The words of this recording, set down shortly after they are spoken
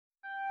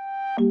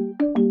You're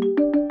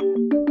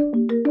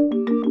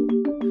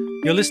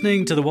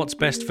listening to the What's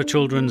Best for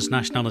Children's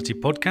Nationality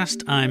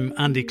podcast. I'm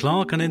Andy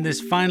Clark, and in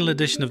this final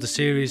edition of the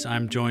series,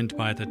 I'm joined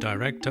by the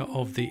director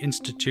of the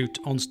Institute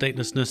on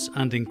Statelessness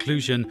and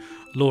Inclusion,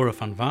 Laura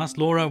van Vaast.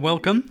 Laura,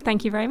 welcome.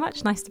 Thank you very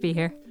much. Nice to be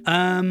here.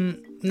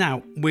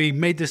 Now, we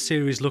made this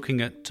series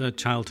looking at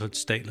childhood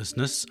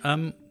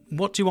statelessness.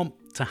 What do you want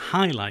to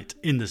highlight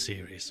in the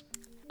series?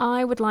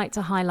 I would like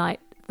to highlight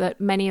that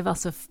many of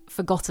us have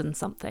forgotten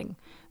something.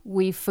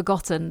 We've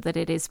forgotten that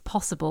it is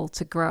possible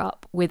to grow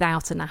up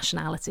without a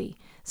nationality.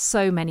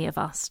 So many of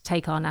us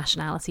take our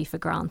nationality for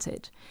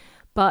granted.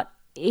 But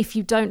if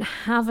you don't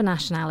have a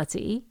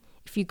nationality,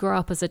 if you grow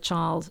up as a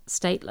child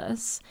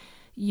stateless,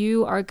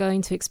 you are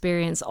going to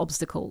experience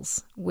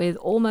obstacles with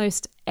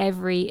almost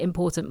every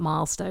important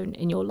milestone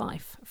in your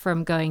life,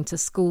 from going to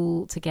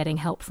school to getting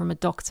help from a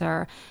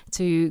doctor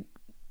to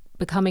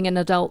becoming an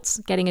adult,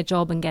 getting a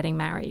job and getting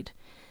married.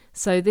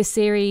 So this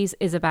series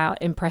is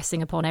about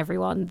impressing upon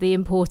everyone the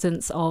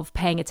importance of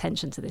paying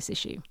attention to this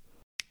issue.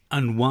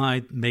 And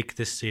why make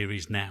this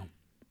series now?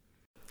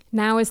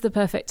 Now is the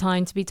perfect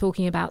time to be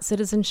talking about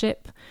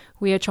citizenship.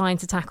 We are trying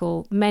to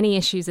tackle many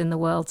issues in the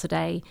world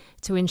today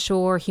to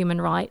ensure human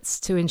rights,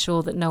 to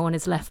ensure that no one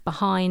is left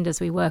behind as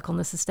we work on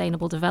the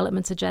Sustainable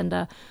Development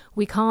Agenda.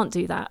 We can't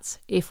do that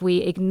if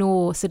we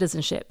ignore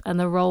citizenship and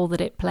the role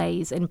that it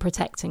plays in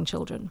protecting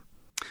children.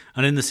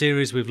 And in the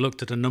series, we've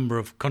looked at a number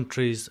of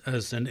countries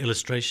as an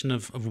illustration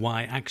of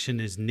why action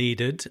is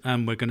needed.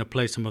 And we're going to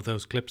play some of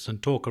those clips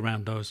and talk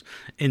around those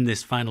in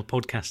this final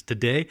podcast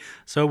today.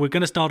 So we're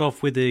going to start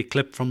off with a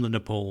clip from the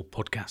Nepal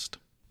podcast.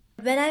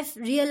 When I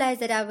realized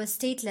that I was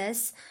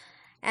stateless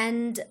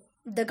and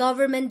the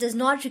government does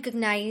not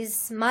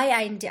recognize my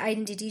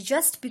identity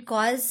just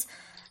because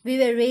we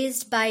were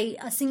raised by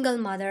a single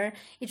mother,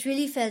 it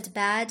really felt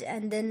bad.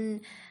 And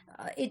then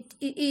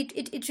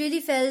it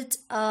really felt...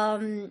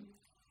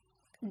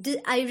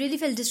 I really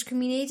felt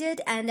discriminated,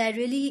 and I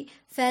really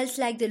felt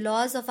like the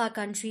laws of our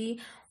country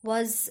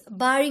was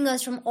barring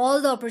us from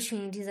all the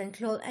opportunities and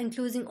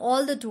closing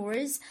all the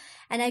doors,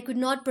 and I could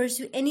not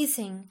pursue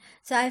anything.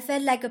 So I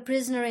felt like a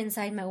prisoner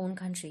inside my own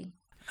country.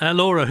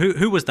 Laura,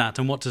 who was that,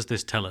 and what does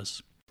this tell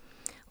us?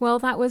 Well,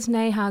 that was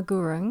Neha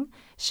Gurung.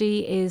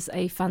 She is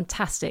a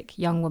fantastic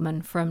young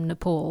woman from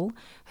Nepal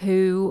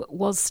who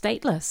was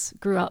stateless,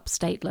 grew up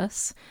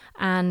stateless.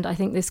 And I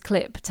think this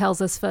clip tells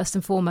us first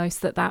and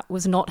foremost that that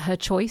was not her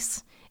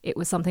choice. It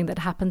was something that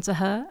happened to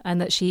her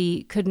and that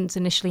she couldn't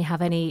initially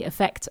have any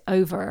effect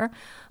over.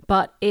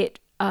 But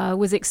it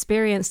was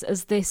experienced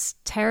as this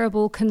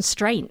terrible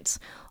constraint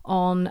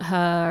on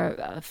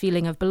her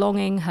feeling of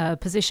belonging, her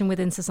position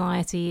within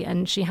society,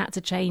 and she had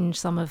to change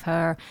some of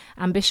her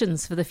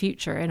ambitions for the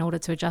future in order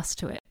to adjust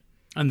to it.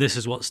 And this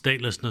is what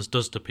statelessness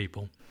does to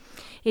people.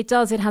 It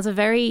does. It has a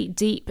very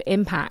deep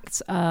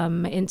impact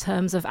in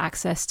terms of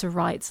access to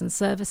rights and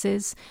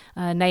services.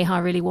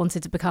 Neha really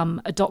wanted to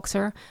become a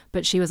doctor,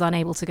 but she was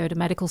unable to go to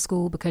medical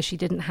school because she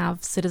didn't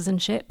have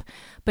citizenship.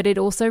 But it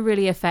also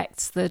really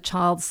affects the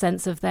child's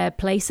sense of their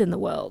place in the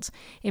world.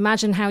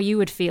 Imagine how you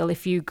would feel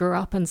if you grew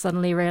up and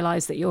suddenly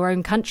realized that your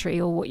own country,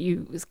 or what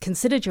you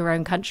considered your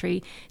own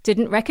country,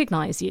 didn't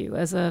recognize you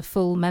as a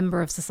full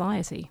member of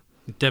society.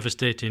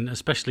 Devastating,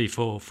 especially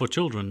for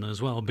children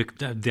as well.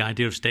 The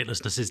idea of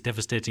statelessness is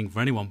devastating for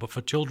anyone, but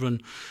for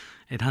children,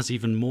 it has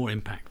even more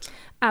impact.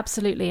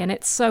 Absolutely. And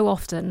it's so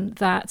often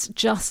that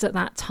just at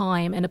that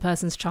time in a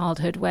person's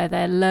childhood where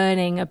they're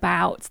learning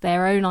about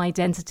their own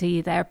identity,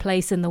 their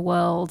place in the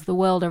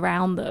world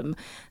around them,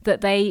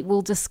 that they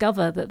will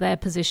discover that their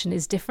position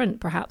is different,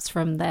 perhaps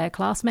from their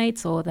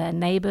classmates or their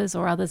neighbours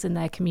or others in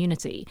their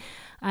community.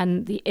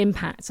 And the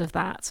impact of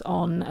that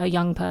on a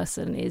young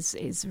person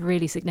is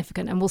really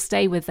significant and will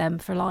stay with them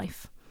for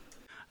life.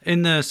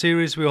 In the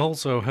series, we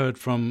also heard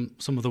from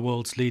some of the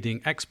world's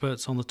leading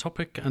experts on the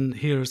topic, and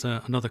here's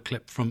another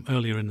clip from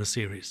earlier in the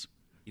series.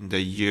 In the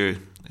year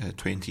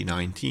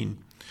 2019,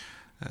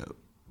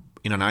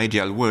 in an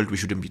ideal world, we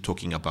shouldn't be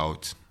talking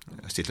about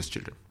stateless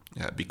children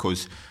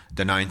because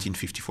the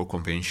 1954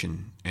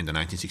 Convention and the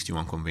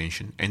 1961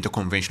 Convention and the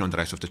Convention on the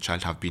Rights of the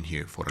Child have been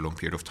here for a long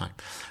period of time.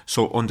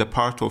 So on the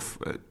part of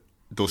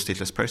those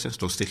stateless persons,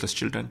 those stateless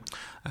children,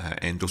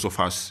 and those of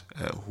us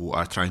who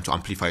are trying to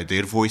amplify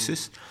their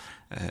voices,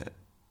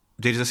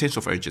 there is a sense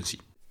of urgency.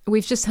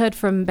 We've just heard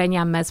from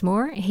Benyam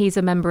Mezmour. He's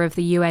a member of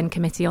the UN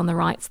Committee on the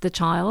Rights of the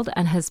Child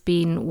and has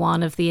been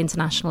one of the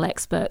international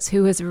experts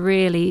who has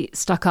really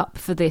stuck up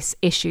for this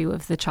issue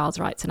of the child's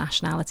right to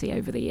nationality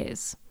over the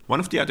years. One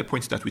of the other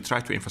points that we try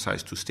to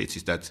emphasize to states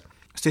is that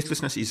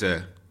statelessness is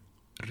a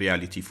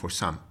reality for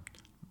some,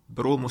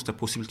 but almost a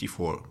possibility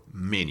for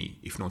many,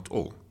 if not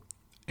all.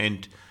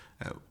 And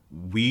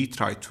we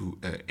try to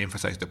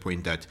emphasize the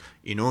point that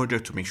in order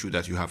to make sure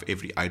that you have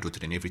every I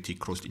dotted and every T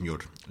crossed in your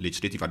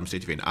legislative,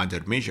 administrative, and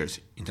other measures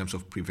in terms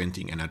of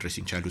preventing and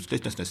addressing childhood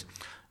statelessness,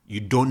 you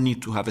don't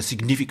need to have a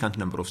significant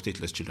number of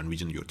stateless children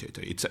within your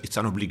territory. It's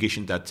an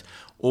obligation that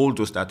all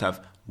those that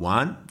have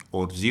 1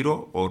 or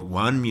 0 or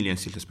 1 million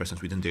stateless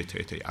persons within their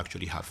territory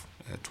actually have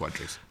to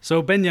address.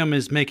 So Benyam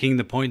is making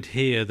the point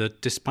here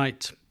that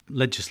despite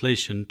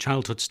legislation,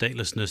 childhood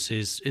statelessness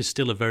is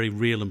still a very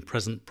real and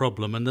present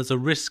problem, and there's a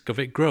risk of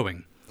it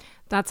growing.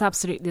 That's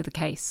absolutely the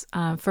case.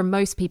 For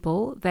most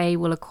people, they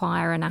will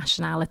acquire a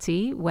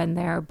nationality when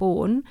they're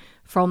born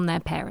from their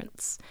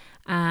parents.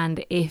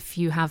 And if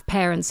you have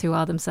parents who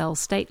are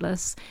themselves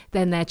stateless,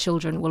 then their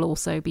children will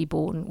also be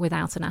born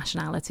without a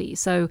nationality.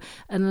 So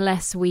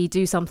unless we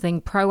do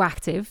something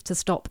proactive to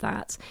stop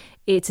that,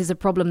 it is a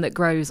problem that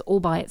grows all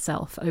by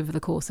itself over the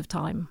course of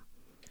time.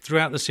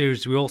 Throughout the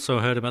series, we also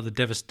heard about the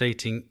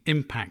devastating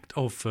impact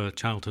of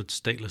childhood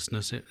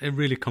statelessness. It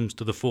really comes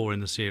to the fore in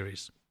the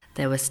series.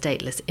 There were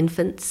stateless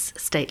infants,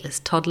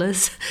 stateless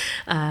toddlers,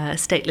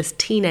 stateless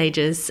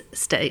teenagers,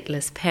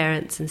 stateless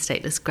parents and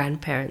stateless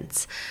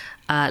grandparents,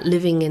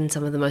 living in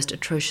some of the most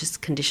atrocious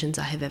conditions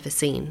I have ever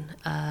seen,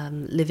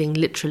 living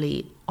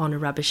literally on a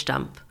rubbish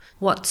dump.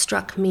 What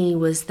struck me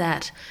was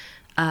that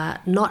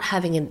not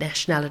having a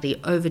nationality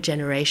over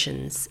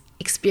generations,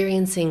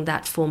 experiencing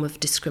that form of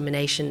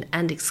discrimination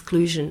and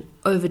exclusion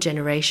over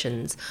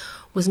generations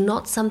was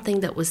not something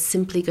that was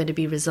simply going to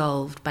be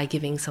resolved by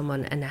giving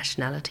someone a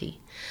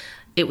nationality.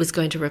 It was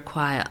going to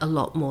require a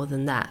lot more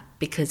than that,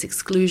 because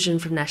exclusion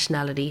from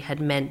nationality had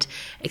meant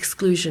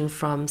exclusion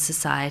from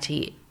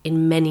society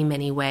in many,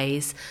 many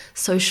ways,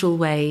 social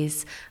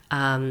ways,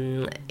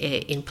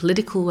 in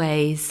political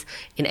ways,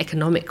 in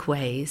economic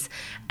ways,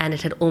 and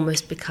it had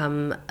almost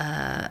become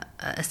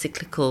a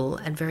cyclical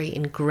and very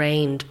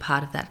ingrained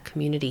part of that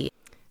community.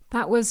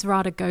 That was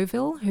Radha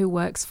Govil, who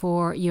works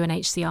for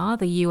UNHCR,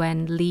 the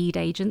UN lead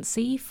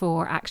agency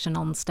for action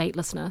on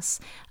statelessness,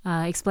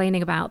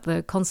 explaining about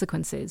the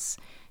consequences.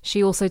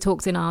 She also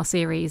talked in our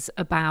series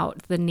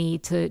about the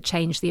need to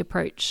change the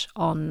approach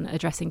on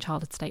addressing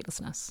childhood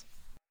statelessness.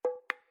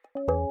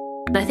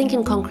 And I think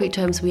in concrete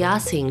terms we are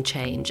seeing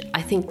change.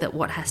 I think that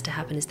what has to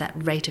happen is that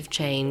rate of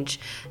change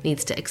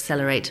needs to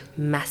accelerate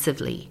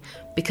massively,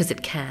 because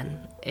it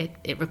can.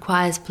 It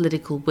requires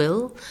political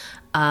will.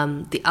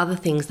 The other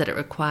things that it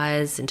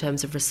requires in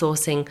terms of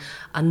resourcing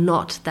are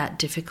not that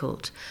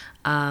difficult.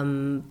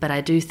 But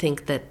I do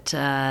think that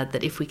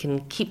if we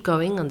can keep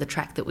going on the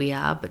track that we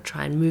are, but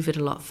try and move it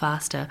a lot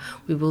faster,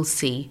 we will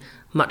see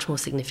much more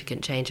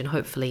significant change, and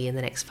hopefully in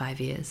the next 5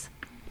 years.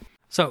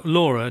 So,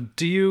 Laura,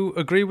 do you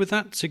agree with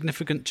that?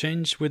 Significant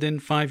change within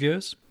 5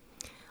 years?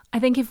 I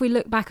think if we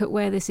look back at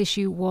where this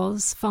issue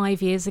was 5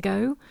 years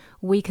ago,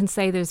 we can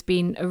say there's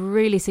been a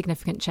really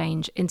significant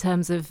change in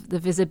terms of the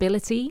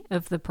visibility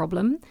of the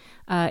problem,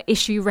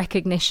 issue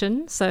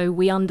recognition, so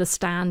we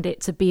understand it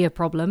to be a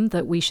problem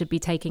that we should be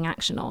taking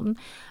action on,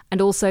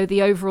 and also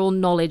the overall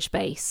knowledge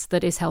base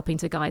that is helping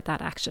to guide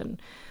that action.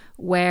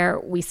 Where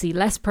we see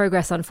less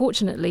progress,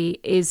 unfortunately,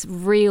 is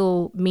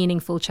real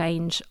meaningful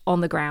change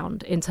on the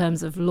ground in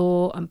terms of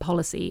law and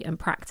policy and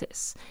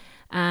practice.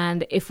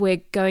 And if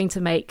we're going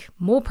to make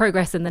more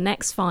progress in the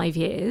next 5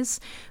 years,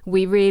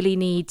 we really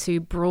need to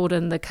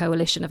broaden the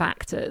coalition of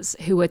actors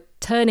who are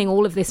turning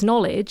all of this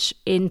knowledge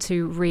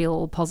into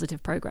real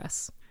positive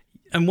progress.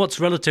 And what's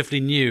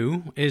relatively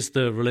new is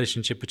the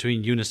relationship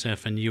between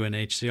UNICEF and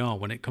UNHCR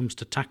when it comes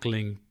to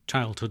tackling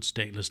childhood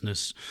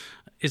statelessness.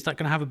 Is that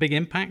going to have a big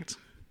impact?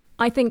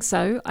 I think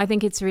so. I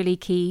think it's really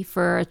key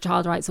for a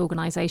child rights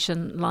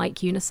organisation like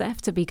UNICEF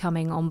to be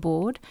coming on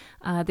board.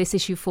 This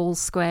issue falls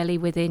squarely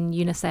within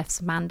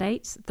UNICEF's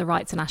mandate. The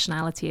right to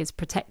nationality is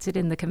protected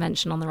in the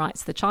Convention on the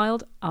Rights of the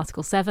Child,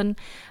 Article 7,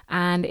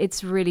 and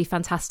it's really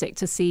fantastic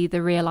to see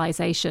the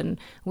realisation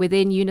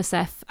within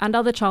UNICEF and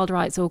other child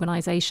rights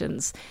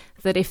organisations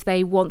that if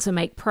they want to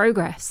make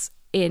progress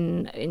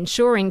in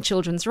ensuring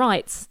children's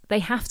rights, they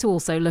have to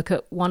also look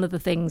at one of the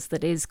things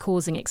that is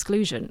causing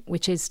exclusion,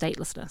 which is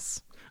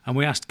statelessness. And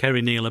we asked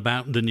Kerry Neal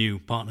about the new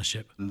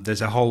partnership.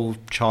 There's a whole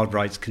child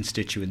rights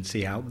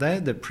constituency out there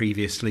that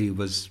previously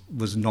was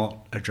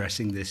not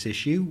addressing this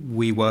issue.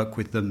 We work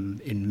with them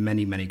in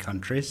many, many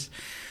countries.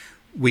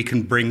 We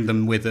can bring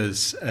them with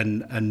us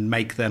and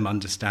make them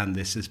understand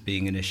this as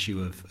being an issue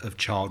of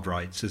child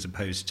rights as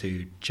opposed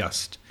to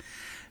just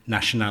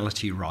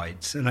nationality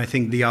rights. And I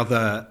think the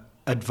other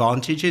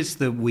advantage is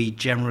that we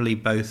generally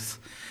both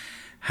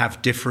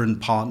have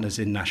different partners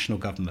in national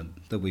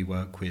government that we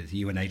work with.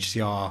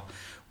 UNHCR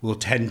will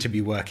tend to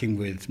be working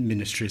with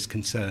ministries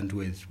concerned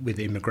with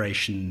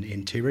immigration,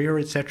 interior,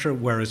 etc.,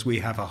 whereas we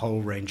have a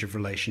whole range of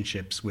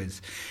relationships with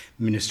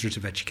ministries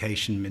of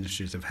education,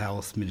 ministries of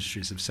health,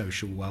 ministries of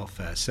social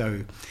welfare.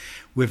 So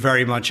we're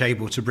very much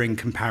able to bring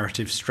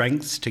comparative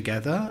strengths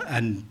together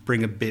and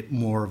bring a bit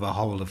more of a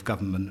whole of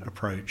government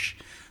approach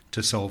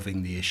to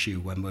solving the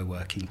issue when we're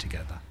working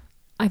together.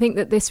 I think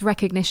that this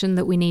recognition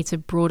that we need to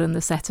broaden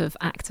the set of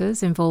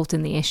actors involved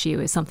in the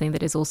issue is something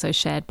that is also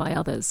shared by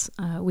others.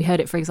 We heard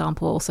it, for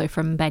example, also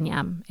from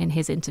Benyam in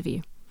his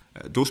interview.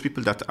 Those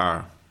people that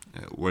are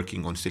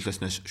working on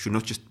statelessness should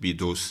not just be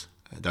those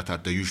that are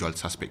the usual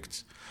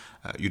suspects.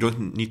 You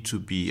don't need to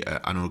be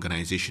an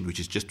organization which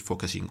is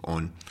focusing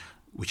on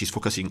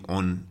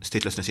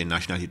statelessness and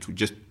nationality to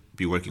just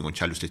be working on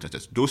childhood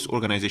statelessness. Those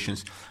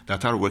organizations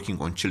that are working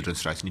on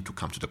children's rights need to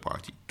come to the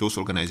party. Those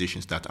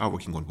organizations that are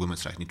working on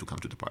women's rights need to come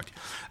to the party.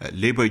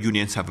 Labor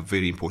unions have a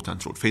very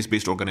important role.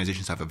 Faith-based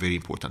organizations have a very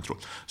important role.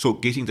 So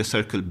getting the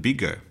circle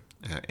bigger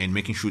and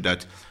making sure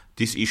that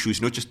this issue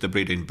is not just the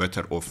bread and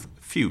butter of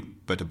few,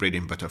 but the bread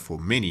and butter for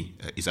many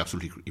is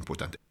absolutely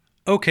important.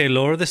 Okay,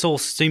 Laura, this all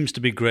seems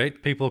to be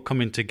great, people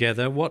coming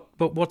together.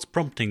 But what's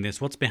prompting this?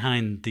 What's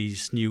behind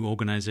these new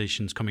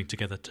organisations coming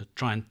together to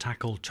try and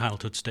tackle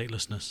childhood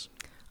statelessness?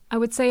 I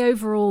would say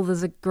overall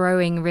there's a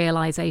growing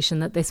realisation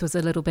that this was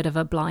a little bit of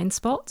a blind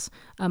spot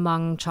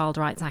among child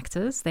rights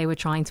actors. They were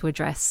trying to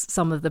address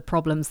some of the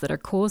problems that are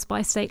caused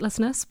by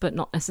statelessness, but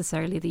not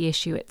necessarily the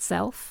issue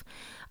itself.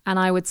 And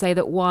I would say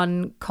that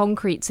one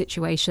concrete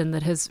situation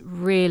that has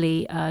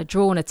really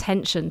drawn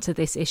attention to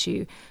this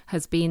issue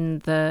has been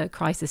the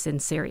crisis in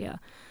Syria.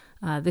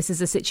 This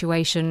is a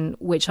situation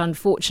which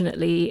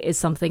unfortunately is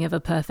something of a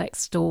perfect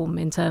storm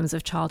in terms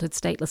of childhood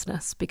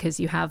statelessness, because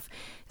you have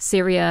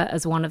Syria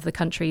as one of the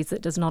countries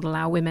that does not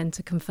allow women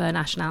to confer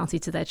nationality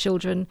to their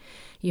children.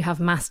 You have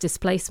mass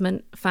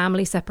displacement,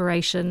 family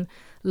separation,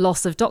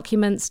 loss of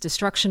documents,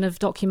 destruction of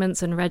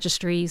documents and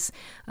registries,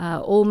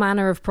 all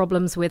manner of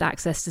problems with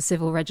access to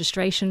civil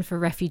registration for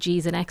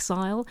refugees in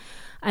exile.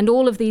 And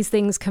all of these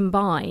things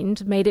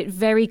combined made it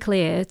very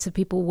clear to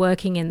people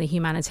working in the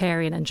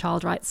humanitarian and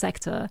child rights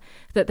sector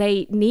that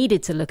they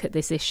needed to look at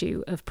this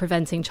issue of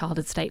preventing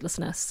childhood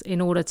statelessness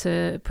in order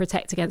to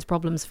protect against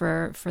problems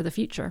for the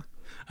future.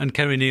 And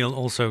Kerry Neal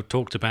also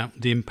talked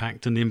about the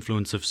impact and the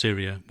influence of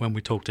Syria when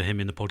we talked to him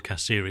in the podcast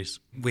series.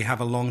 We have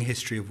a long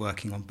history of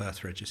working on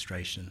birth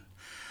registration.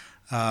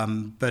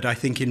 But I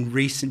think in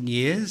recent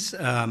years,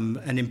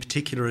 and in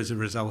particular as a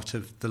result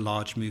of the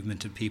large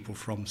movement of people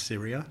from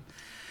Syria,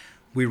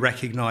 we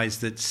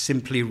recognised that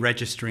simply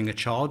registering a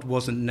child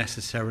wasn't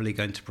necessarily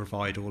going to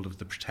provide all of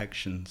the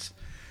protections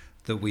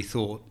that we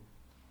thought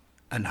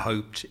and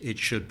hoped it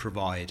should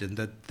provide, and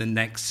that the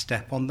next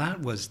step on that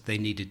was they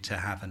needed to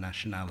have a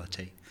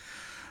nationality.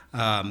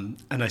 And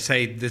I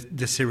say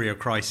the Syria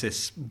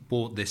crisis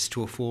brought this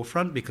to a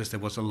forefront because there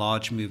was a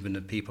large movement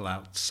of people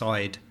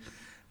outside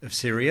of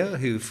Syria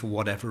who, for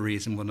whatever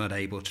reason, were not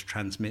able to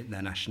transmit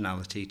their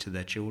nationality to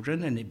their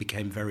children, and it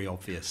became very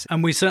obvious.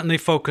 And we certainly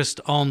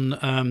focused on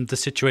the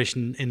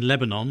situation in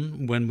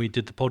Lebanon when we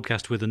did the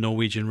podcast with the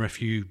Norwegian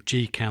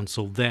Refugee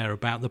Council there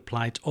about the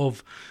plight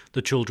of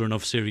the children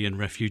of Syrian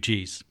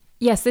refugees.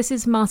 Yes, this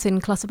is Martin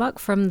Clutterbuck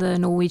from the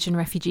Norwegian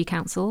Refugee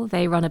Council.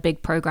 They run a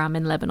big programme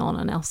in Lebanon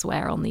and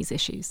elsewhere on these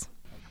issues.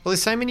 Well,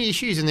 there's so many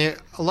issues, and they're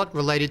a lot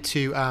related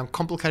to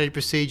complicated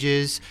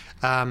procedures,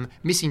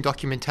 missing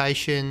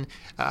documentation,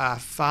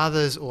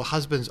 fathers or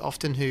husbands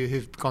often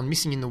who've gone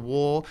missing in the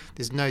war.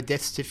 There's no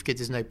death certificate,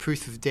 there's no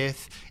proof of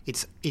death.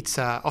 It's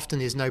often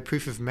there's no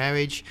proof of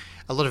marriage.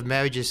 A lot of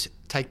marriages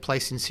take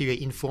place in Syria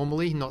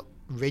informally, not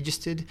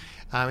registered.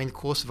 In the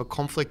course of a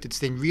conflict, it's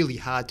then really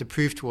hard to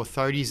prove to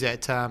authorities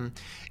that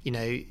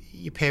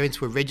your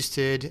parents were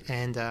registered,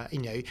 and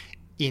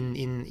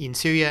in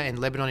Syria and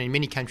Lebanon and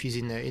many countries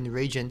in the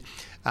region,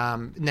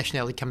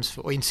 nationality comes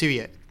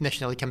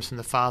from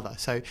the father.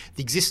 So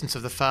the existence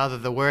of the father,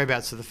 the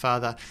whereabouts of the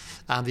father,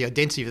 the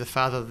identity of the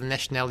father, the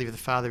nationality of the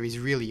father is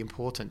really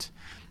important.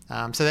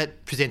 So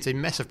that presents a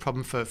massive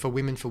problem for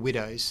women, for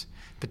widows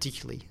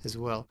particularly as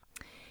well.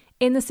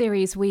 In the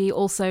series, we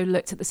also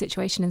looked at the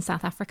situation in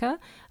South Africa,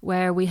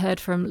 where we heard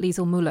from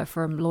Liesl Muller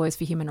from Lawyers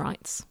for Human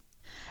Rights.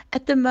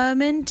 At the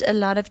moment, a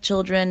lot of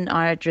children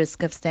are at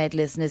risk of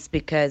statelessness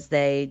because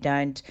they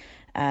don't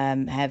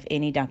have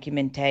any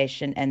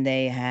documentation, and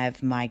they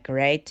have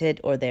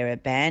migrated or they're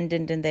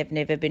abandoned and they've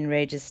never been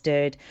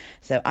registered.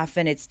 So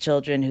often it's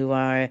children who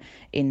are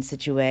in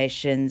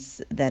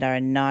situations that are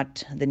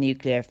not the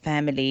nuclear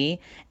family,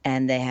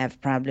 and they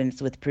have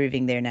problems with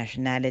proving their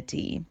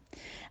nationality.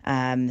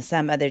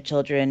 Some other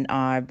children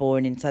are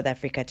born in South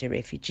Africa to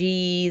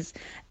refugees,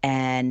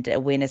 and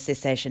when a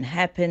cessation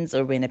happens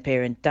or when a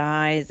parent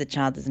dies, the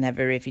child doesn't have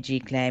a refugee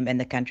claim and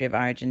the country of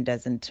origin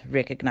doesn't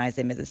recognize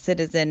them as a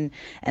citizen,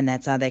 and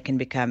that's how they can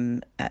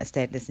become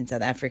stateless in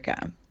South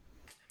Africa.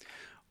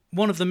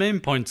 One of the main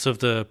points of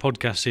the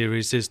podcast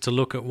series is to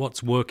look at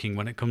what's working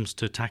when it comes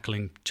to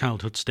tackling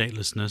childhood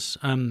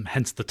statelessness,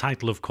 hence the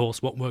title, of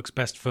course, What Works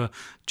Best for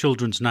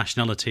Children's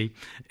Nationality.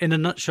 In a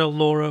nutshell,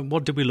 Laura,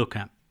 what did we look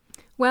at?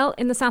 Well,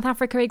 in the South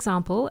Africa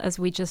example, as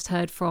we just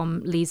heard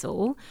from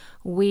Liesl,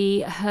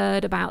 we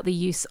heard about the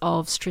use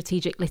of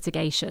strategic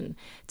litigation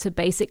to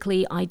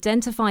basically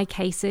identify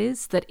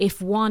cases that,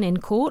 if won in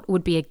court,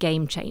 would be a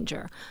game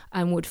changer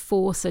and would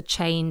force a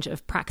change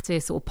of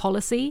practice or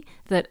policy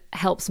that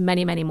helps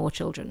many, many more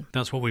children.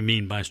 That's what we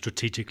mean by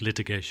strategic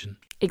litigation.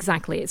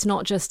 Exactly. It's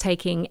not just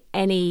taking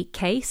any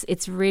case,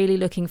 it's really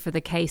looking for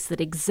the case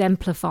that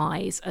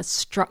exemplifies a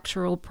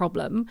structural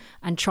problem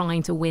and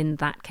trying to win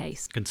that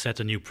case. Can set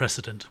a new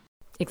precedent.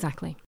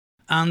 Exactly.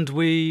 And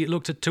we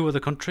looked at 2 other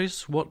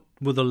countries. What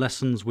were the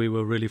lessons we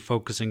were really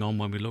focusing on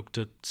when we looked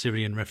at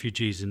Syrian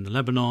refugees in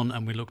Lebanon,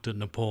 and we looked at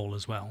Nepal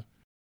as well?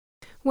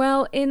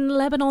 Well, in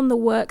Lebanon, the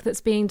work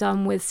that's being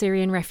done with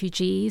Syrian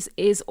refugees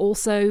is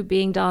also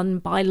being done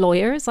by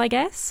lawyers, I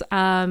guess.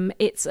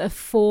 It's a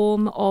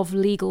form of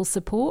legal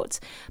support,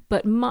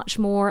 but much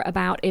more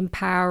about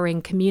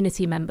empowering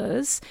community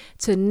members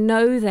to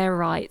know their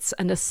rights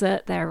and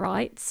assert their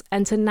rights,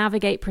 and to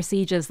navigate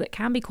procedures that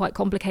can be quite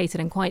complicated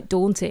and quite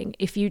daunting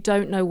if you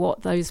don't know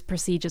what those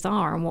procedures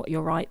are and what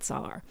your rights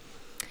are.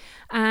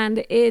 And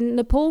in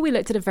Nepal, we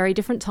looked at a very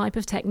different type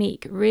of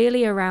technique,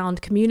 really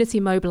around community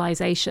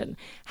mobilization.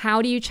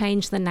 How do you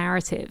change the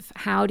narrative?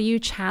 How do you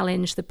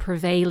challenge the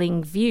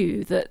prevailing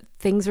view that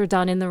things are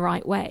done in the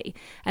right way?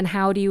 And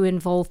how do you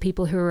involve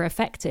people who are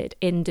affected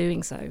in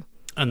doing so?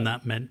 And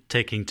that meant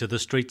taking to the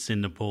streets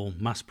in Nepal,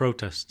 mass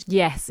protests.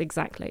 Yes,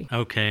 exactly.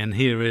 Okay, and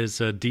here is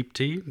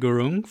Deepti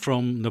Gurung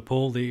from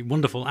Nepal, the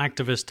wonderful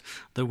activist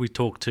that we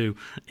talked to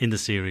in the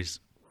series.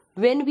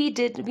 When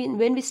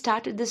we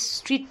started this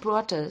street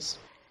protest,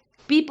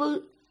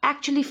 people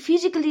actually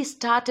physically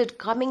started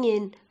coming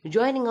in,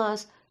 joining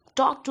us,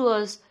 talk to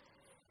us.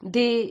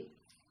 They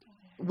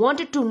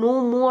wanted to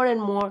know more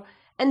and more,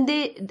 and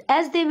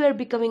as they were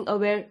becoming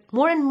aware,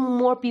 more and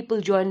more people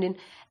joined in,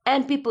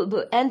 and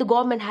the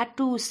government had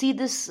to see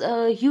this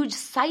huge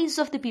size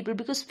of the people,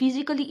 because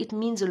physically it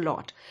means a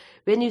lot.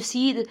 When you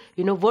see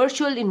in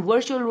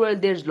virtual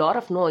world, there's a lot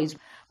of noise,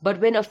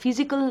 but when a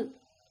physical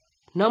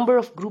number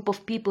of group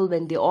of people,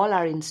 when they all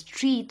are in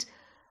street,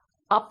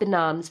 up in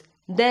arms,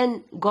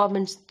 then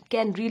governments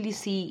can really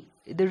see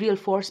the real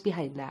force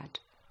behind that.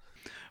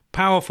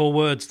 Powerful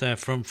words there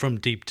from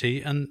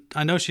Deepti, and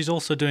I know she's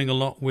also doing a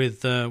lot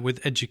with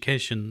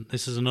education.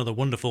 This is another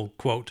wonderful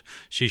quote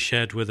she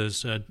shared with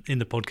us in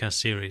the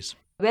podcast series.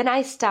 When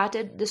I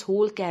started this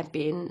whole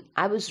campaign,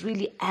 I was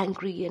really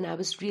angry and I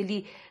was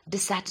really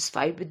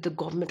dissatisfied with the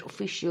government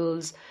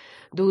officials,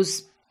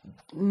 those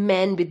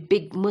men with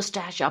big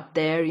mustache up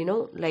there,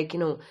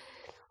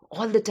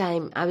 all the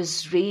time I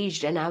was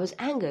raged and I was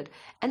angered.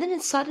 And then I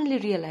suddenly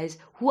realized,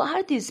 who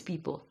are these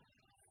people?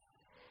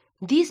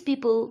 These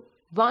people,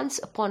 once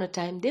upon a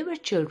time, they were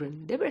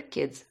children, they were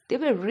kids, they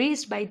were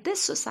raised by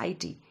this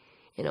society,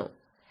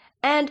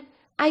 and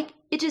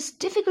it is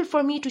difficult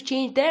for me to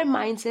change their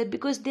mindset,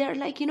 because they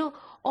are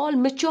all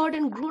matured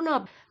and grown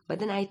up. But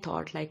then I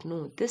thought,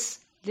 no, this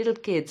little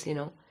kids,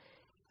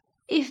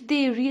 if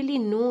they really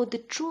know the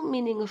true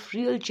meaning of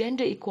real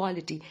gender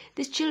equality,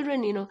 these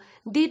children,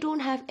 they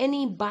don't have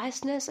any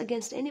biasness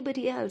against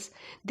anybody else.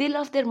 They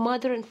love their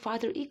mother and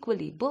father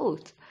equally,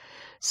 both.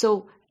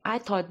 So I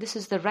thought this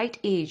is the right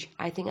age.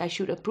 I think I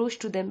should approach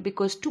to them,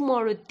 because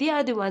tomorrow they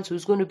are the ones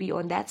who's going to be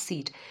on that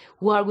seat,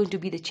 who are going to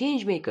be the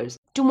change makers.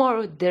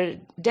 Tomorrow there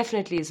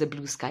definitely is a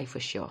blue sky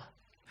for sure.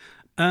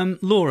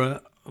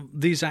 Laura,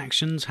 these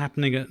actions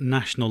happening at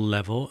national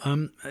level,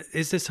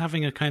 is this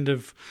having a kind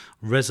of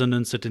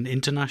resonance at an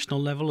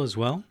international level as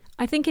well?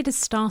 I think it is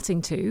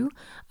starting to,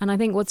 and I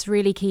think what's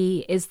really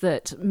key is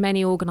that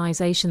many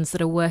organisations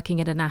that are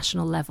working at a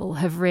national level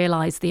have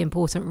realised the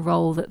important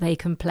role that they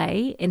can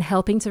play in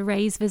helping to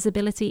raise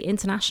visibility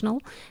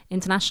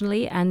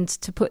internationally, and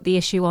to put the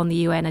issue on the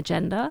UN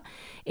agenda,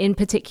 in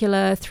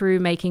particular through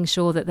making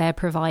sure that they're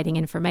providing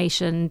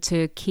information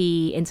to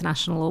key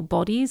international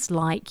bodies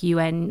like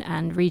UN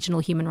and regional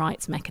human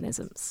rights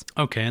mechanisms.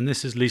 Okay, and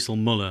this is Liesl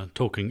Muller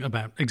talking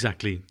about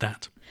exactly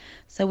that.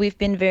 So we've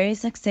been very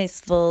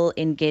successful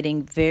in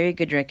getting very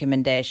good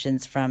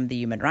recommendations from the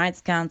Human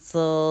Rights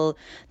Council,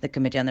 the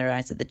Committee on the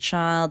Rights of the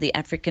Child, the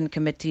African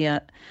Committee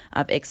of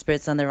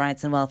Experts on the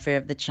Rights and Welfare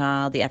of the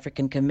Child, the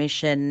African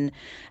Commission.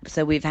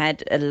 So we've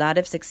had a lot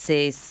of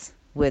success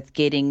with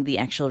getting the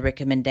actual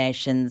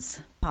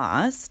recommendations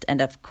passed.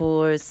 And of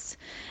course,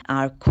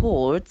 our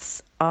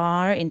courts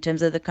are, in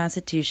terms of the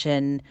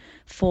Constitution,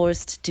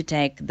 forced to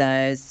take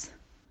those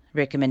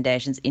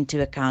recommendations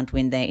into account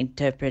when they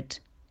interpret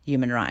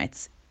human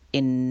rights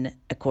in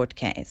a court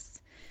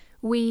case.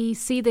 We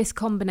see this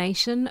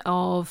combination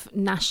of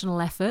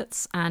national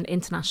efforts and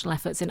international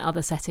efforts in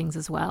other settings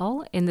as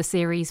well. In the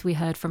series, we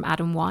heard from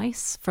Adam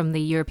Weiss from the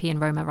European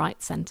Roma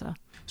Rights Centre.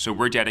 So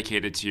we're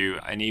dedicated to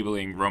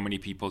enabling Romani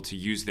people to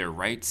use their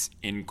rights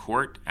in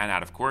court and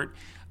out of court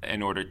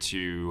in order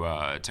to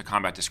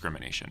combat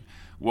discrimination.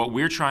 What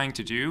we're trying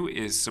to do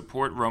is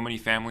support Romani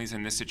families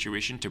in this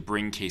situation to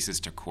bring cases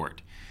to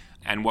court.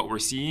 And what we're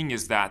seeing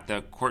is that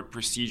the court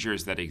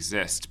procedures that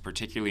exist,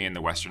 particularly in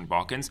the Western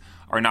Balkans,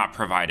 are not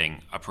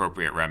providing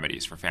appropriate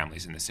remedies for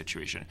families in this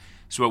situation.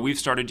 So what we've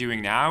started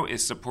doing now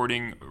is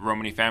supporting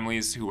Romani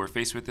families who are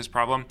faced with this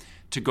problem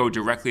to go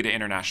directly to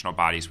international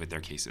bodies with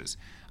their cases.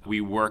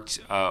 We worked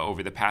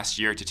over the past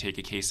year to take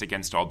a case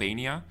against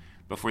Albania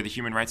before the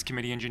Human Rights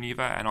Committee in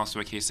Geneva, and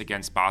also a case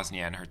against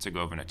Bosnia and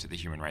Herzegovina to the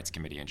Human Rights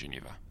Committee in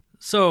Geneva.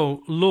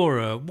 So,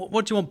 Laura,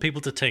 what do you want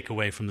people to take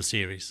away from the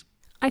series?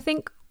 I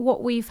think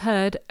what we've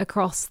heard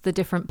across the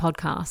different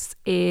podcasts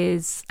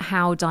is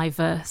how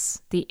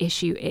diverse the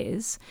issue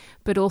is,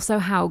 but also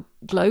how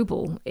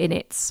global in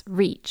its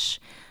reach.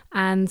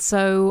 And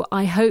so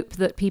I hope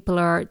that people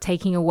are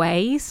taking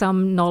away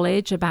some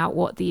knowledge about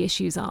what the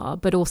issues are,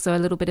 but also a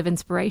little bit of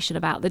inspiration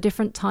about the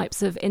different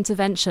types of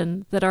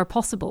intervention that are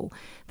possible.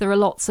 There are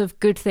lots of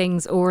good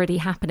things already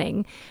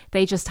happening.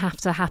 They just have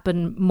to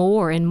happen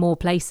more in more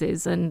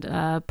places and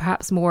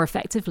perhaps more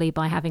effectively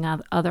by having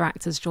other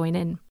actors join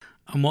in.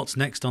 And what's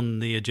next on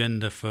the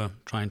agenda for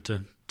trying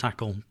to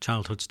tackle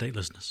childhood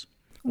statelessness?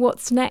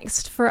 What's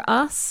next for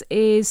us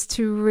is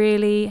to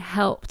really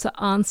help to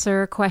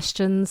answer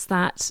questions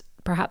that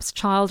perhaps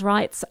child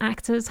rights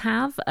actors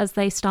have as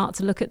they start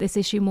to look at this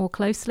issue more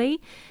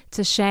closely,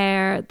 to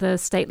share the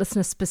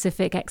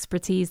statelessness-specific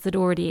expertise that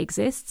already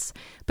exists,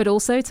 but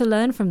also to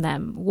learn from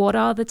them. What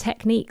are the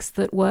techniques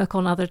that work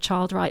on other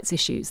child rights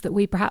issues that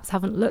we perhaps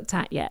haven't looked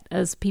at yet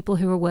as people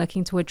who are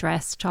working to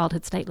address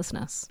childhood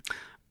statelessness?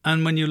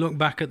 And when you look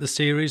back at the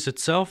series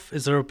itself,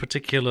 is there a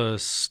particular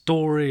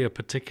story, a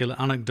particular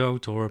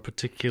anecdote, or a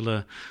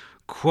particular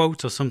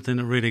quote or something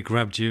that really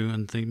grabbed you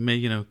and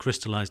may,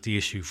 crystallized the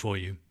issue for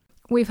you?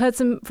 We've heard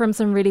from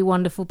some really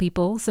wonderful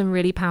people, some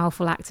really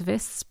powerful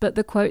activists, but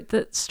the quote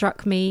that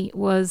struck me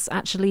was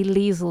actually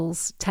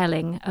Liesel's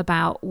telling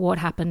about what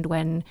happened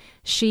when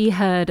she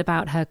heard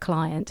about her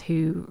client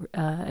who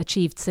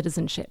achieved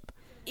citizenship.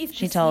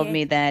 She told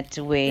me that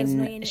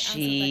when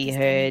she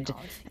heard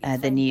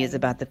the news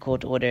about the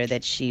court order,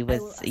 that she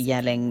was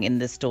yelling in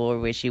the store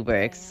where she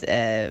works,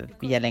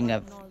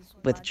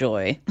 with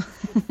joy.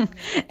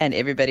 And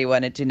everybody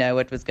wanted to know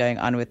what was going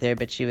on with her,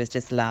 but she was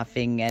just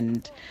laughing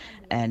and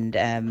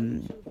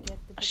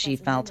she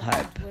felt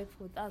hope.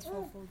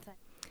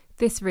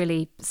 This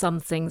really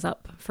sums things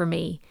up for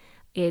me.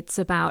 It's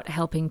about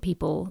helping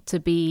people to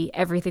be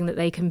everything that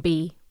they can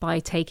be by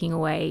taking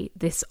away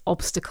this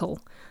obstacle,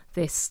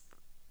 this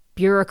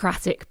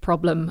bureaucratic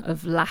problem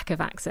of lack of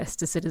access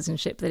to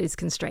citizenship that is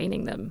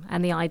constraining them,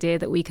 and the idea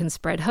that we can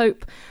spread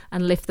hope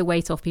and lift the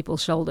weight off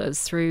people's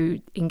shoulders through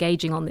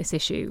engaging on this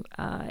issue.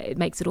 It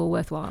makes it all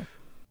worthwhile.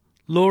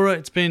 Laura,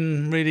 it's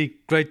been really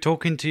great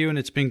talking to you, and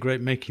it's been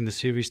great making the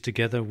series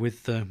together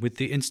with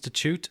the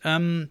Institute.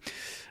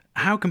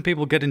 How can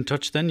people get in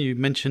touch then? You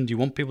mentioned you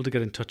want people to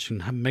get in touch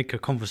and make a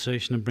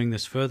conversation and bring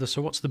this further.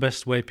 So what's the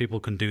best way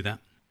people can do that?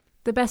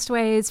 The best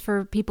way is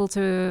for people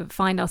to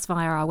find us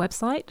via our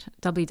website,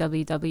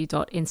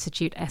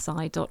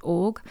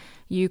 www.institutesi.org.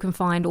 You can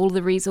find all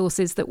the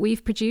resources that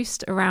we've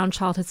produced around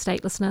childhood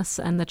statelessness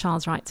and the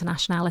child's right to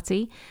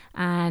nationality.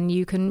 And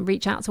you can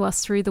reach out to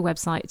us through the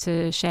website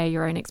to share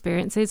your own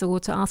experiences or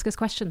to ask us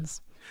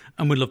questions.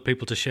 And we'd love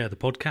people to share the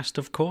podcast,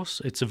 of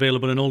course. It's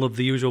available in all of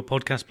the usual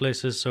podcast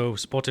places, so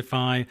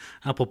Spotify,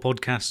 Apple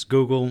Podcasts,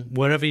 Google,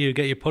 wherever you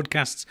get your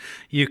podcasts,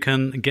 you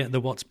can get the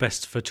What's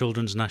Best for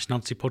Children's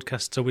Nationality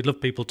podcast. So we'd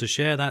love people to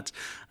share that.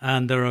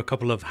 And there are a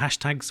couple of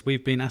hashtags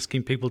we've been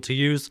asking people to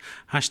use,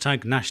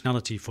 hashtag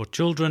Nationality for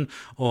Children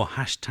or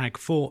hashtag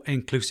for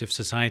Inclusive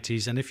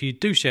Societies. And if you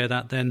do share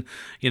that, then,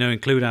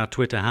 include our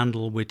Twitter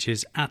handle, which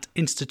is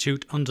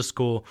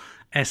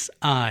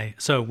 @institute_SI.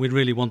 So we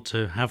really want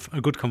to have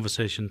a good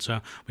conversation,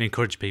 so we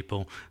encourage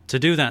people to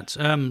do that.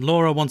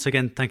 Laura, once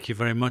again, thank you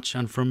very much.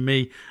 And from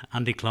me,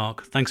 Andy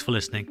Clark, thanks for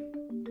listening.